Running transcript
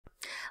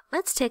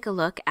Let's take a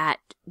look at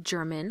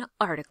German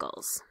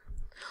articles.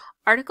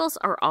 Articles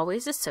are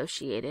always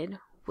associated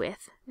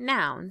with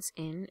nouns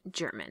in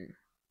German.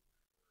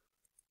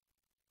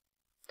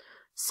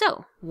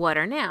 So, what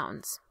are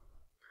nouns?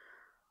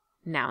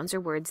 Nouns are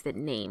words that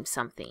name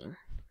something.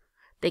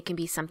 They can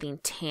be something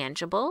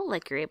tangible,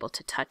 like you're able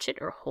to touch it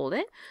or hold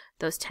it.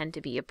 Those tend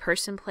to be a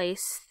person,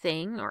 place,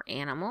 thing, or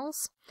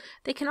animals.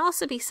 They can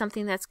also be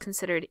something that's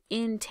considered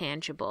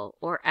intangible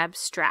or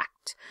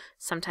abstract.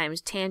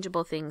 Sometimes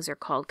tangible things are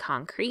called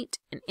concrete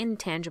and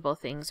intangible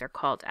things are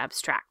called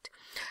abstract.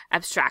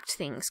 Abstract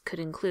things could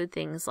include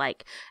things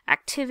like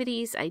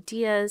activities,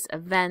 ideas,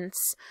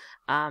 events,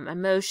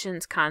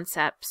 emotions,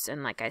 concepts,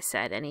 and like I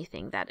said,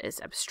 anything that is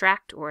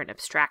abstract or an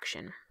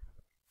abstraction.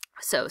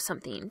 So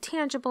something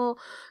tangible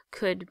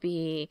could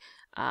be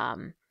a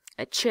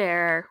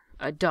chair,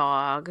 a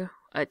dog,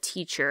 a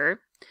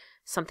teacher.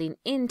 Something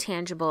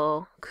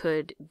intangible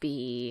could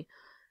be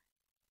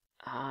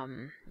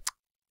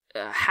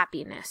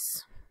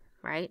happiness,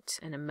 right?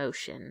 An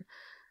emotion,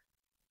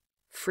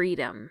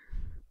 freedom,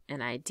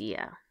 an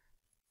idea.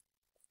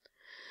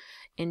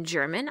 In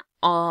German,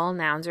 all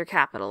nouns are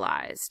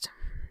capitalized.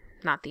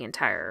 Not the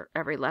entire,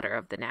 every letter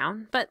of the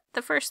noun, but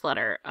the first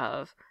letter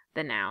of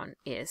the noun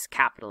is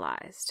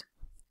capitalized.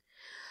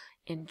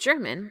 In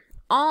German,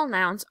 all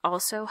nouns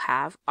also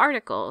have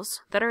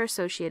articles that are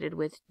associated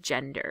with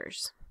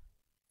genders.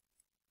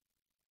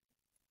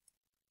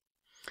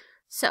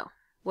 So,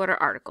 what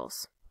are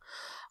articles?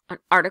 An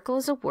article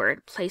is a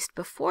word placed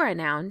before a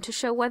noun to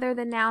show whether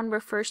the noun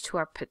refers to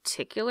a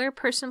particular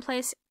person,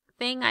 place,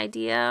 thing,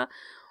 idea,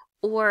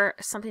 or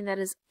something that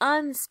is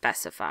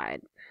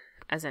unspecified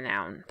as a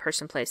noun,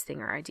 person, place, thing,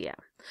 or idea.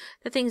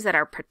 The things that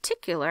are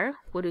particular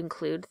would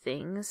include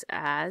things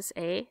as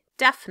a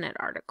definite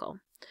article.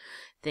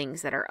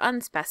 Things that are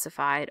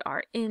unspecified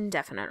are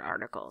indefinite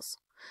articles.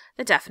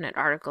 The definite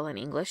article in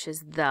English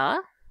is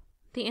the.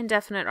 The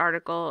indefinite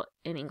article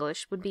in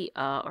English would be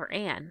a or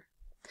an.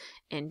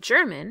 In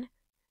German,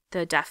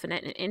 the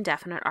definite and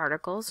indefinite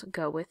articles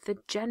go with the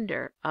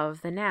gender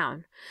of the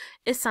noun.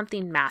 Is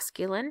something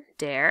masculine,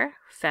 der,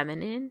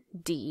 feminine,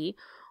 die,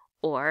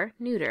 or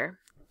neuter,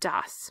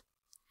 das.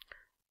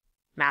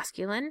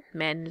 Masculine,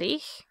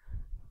 männlich,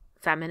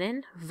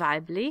 feminine,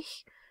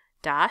 weiblich,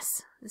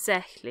 das,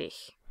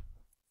 sächlich.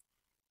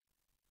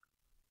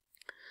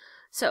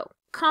 So,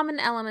 common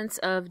elements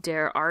of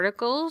der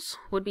articles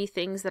would be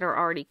things that are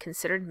already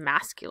considered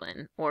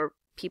masculine or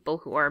people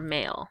who are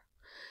male.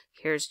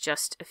 Here's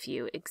just a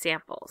few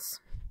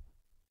examples.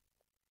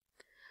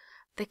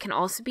 They can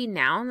also be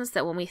nouns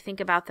that when we think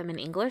about them in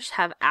English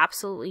have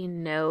absolutely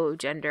no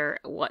gender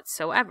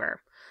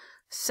whatsoever.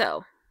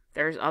 So,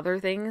 there's other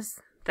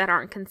things that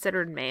aren't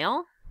considered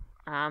male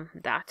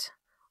that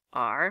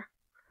are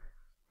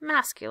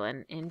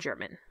masculine in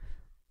German.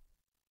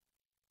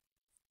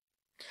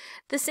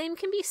 The same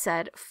can be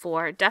said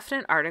for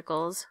definite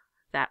articles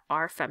that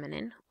are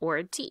feminine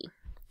or die.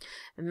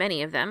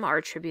 Many of them are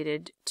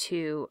attributed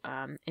to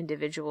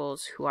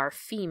individuals who are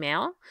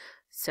female,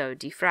 so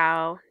die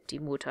Frau, die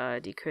Mutter,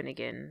 die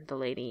Königin, the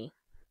lady,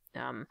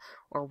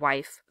 or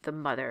wife, the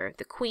mother,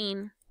 the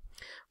queen.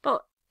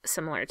 But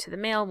similar to the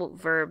male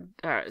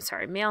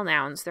male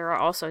nouns, there are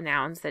also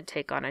nouns that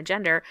take on a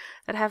gender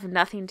that have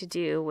nothing to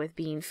do with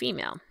being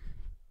female.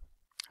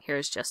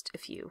 Here's just a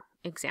few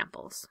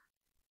examples.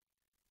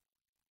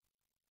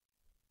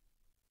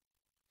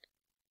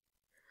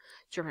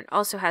 German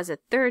also has a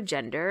third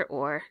gender,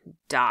 or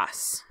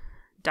das.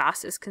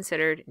 Das is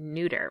considered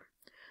neuter.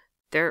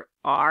 There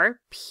are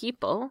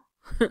people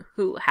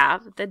who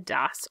have the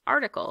das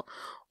article,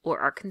 or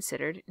are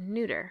considered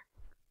neuter.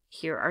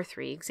 Here are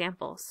 3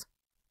 examples.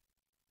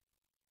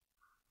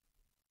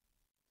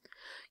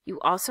 You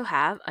also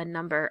have a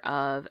number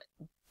of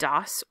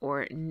das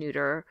or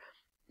neuter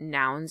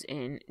nouns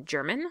in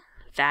German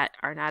that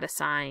are not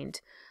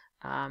assigned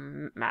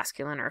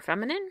masculine or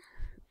feminine,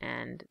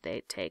 and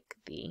they take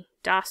the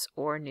das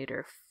or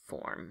neuter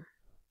form.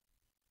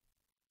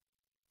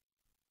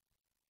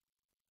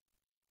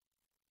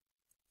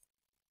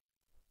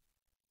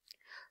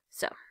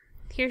 So,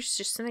 here's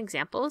just some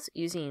examples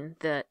using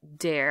the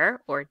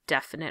der or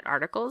definite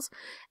articles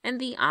and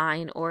the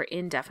ein or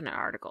indefinite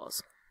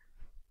articles.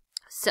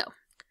 So,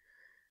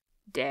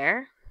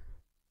 der,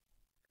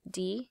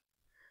 die,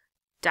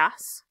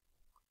 das,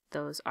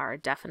 those are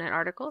definite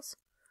articles.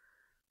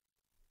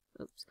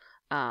 Oops.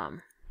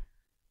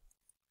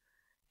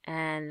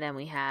 And then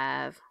we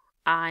have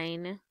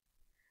ein,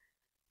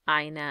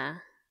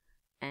 eine,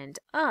 and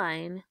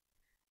ein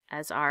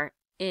as our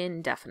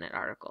indefinite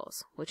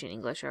articles, which in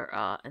English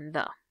are and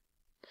the.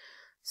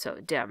 So,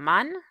 der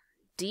Mann,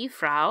 die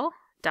Frau,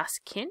 das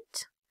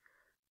Kind,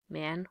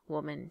 man,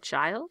 woman,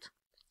 child.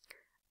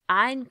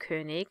 Ein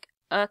König,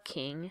 a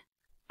king,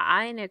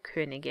 eine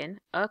Königin,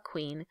 a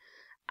queen,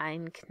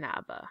 ein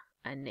Knabe,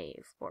 a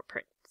knave or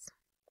prince.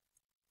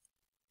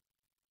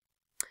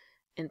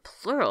 In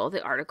plural,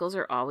 the articles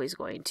are always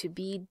going to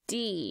be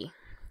die,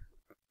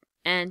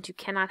 and you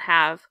cannot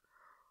have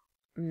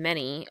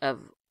one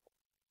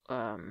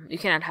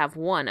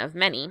of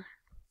many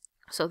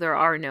So there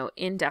are no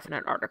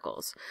indefinite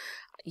articles.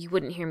 You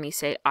wouldn't hear me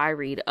say, I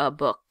read a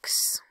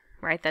books,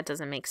 right? That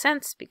doesn't make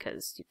sense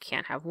because you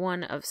can't have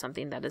one of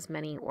something that is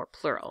many or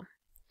plural.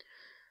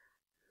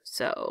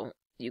 So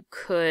you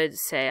could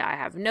say, I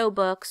have no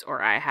books,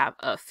 or I have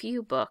a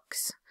few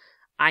books,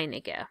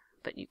 einige,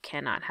 but you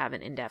cannot have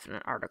an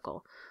indefinite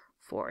article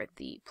for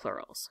the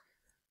plurals.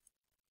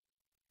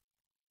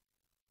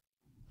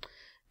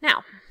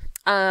 Now,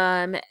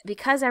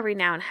 because every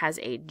noun has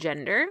a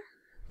gender,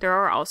 there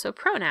are also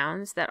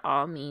pronouns that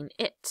all mean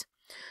it.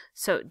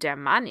 So, der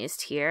Mann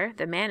ist hier,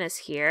 the man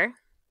is here,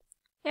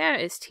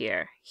 ist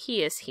hier,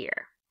 he is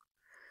here.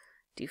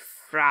 Die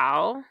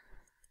Frau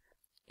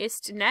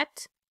ist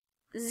nett,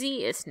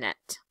 sie ist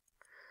nett.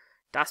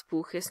 Das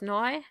Buch ist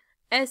neu,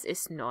 es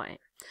ist neu.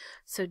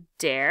 So,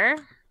 der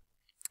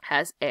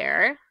has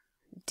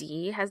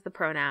die has the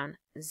pronoun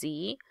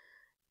sie,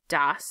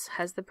 das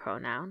has the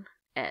pronoun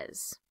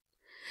es.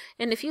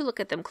 And if you look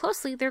at them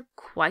closely, they're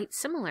quite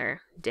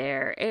similar.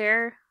 Der,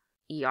 er,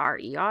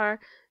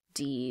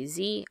 die,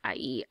 sie,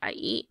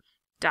 ie,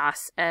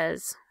 das,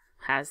 es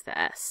has the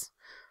s.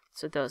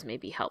 So those may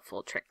be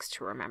helpful tricks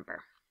to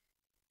remember.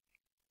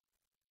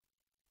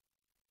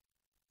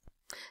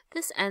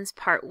 This ends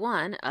part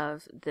 1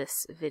 of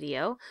this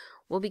video.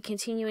 We'll be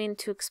continuing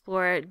to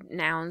explore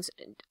nouns,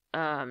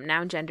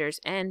 noun genders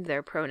and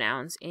their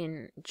pronouns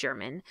in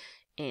German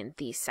in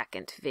the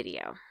second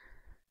video.